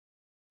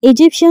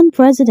Egyptian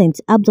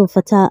President Abdel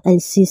Fattah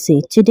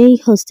el-Sisi today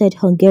hosted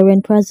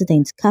Hungarian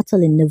President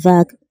Katalin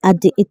Novak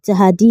at the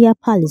Ittihadiyya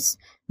Palace,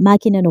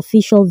 marking an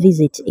official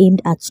visit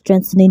aimed at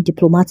strengthening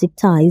diplomatic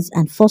ties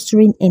and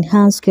fostering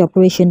enhanced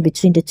cooperation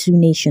between the two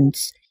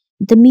nations.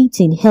 The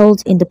meeting,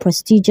 held in the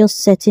prestigious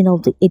setting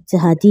of the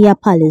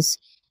Ittihadiyya Palace,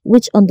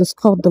 which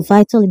underscored the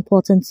vital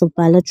importance of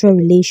bilateral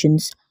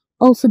relations,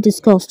 also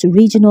discussed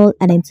regional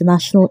and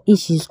international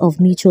issues of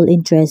mutual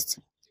interest.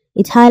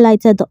 It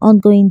highlighted the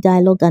ongoing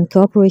dialogue and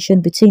cooperation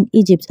between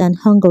Egypt and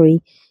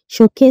Hungary,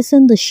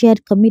 showcasing the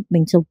shared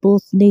commitment of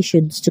both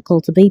nations to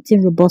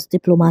cultivating robust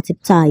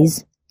diplomatic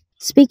ties.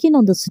 Speaking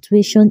on the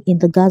situation in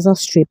the Gaza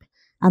Strip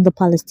and the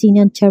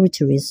Palestinian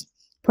territories,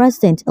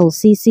 President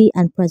el-Sisi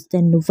and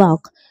President Novak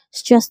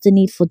stressed the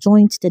need for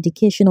joint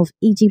dedication of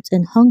Egypt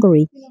and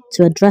Hungary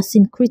to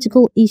addressing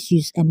critical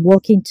issues and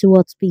working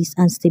towards peace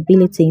and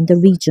stability in the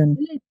region.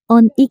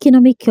 On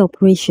economic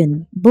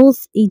cooperation,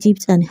 both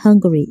Egypt and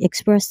Hungary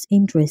expressed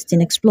interest in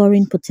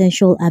exploring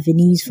potential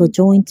avenues for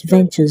joint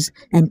ventures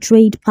and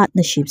trade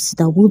partnerships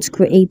that would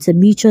create a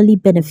mutually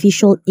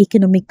beneficial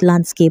economic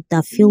landscape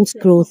that fuels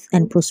growth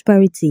and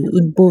prosperity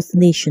in both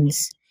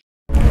nations.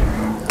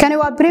 Kani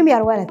waa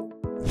Premier Wallet.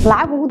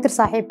 Lacag ugu dir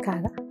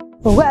saaxiibkaaga.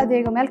 Ugu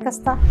adeego meel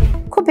kasta,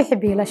 ku bixi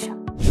biilasha.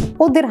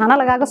 U dir hana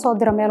lagaaga soo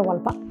diro meel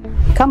walba.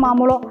 Ka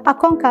maamulo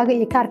akoonkaaga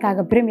iyo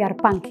kaarkaaga Premier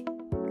Bank.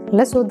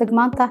 La soo deg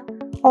maanta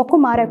oo ku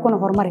maaree kuna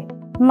horumari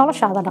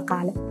noloshaada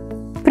dhaqaale.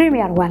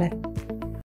 Premier Wallet.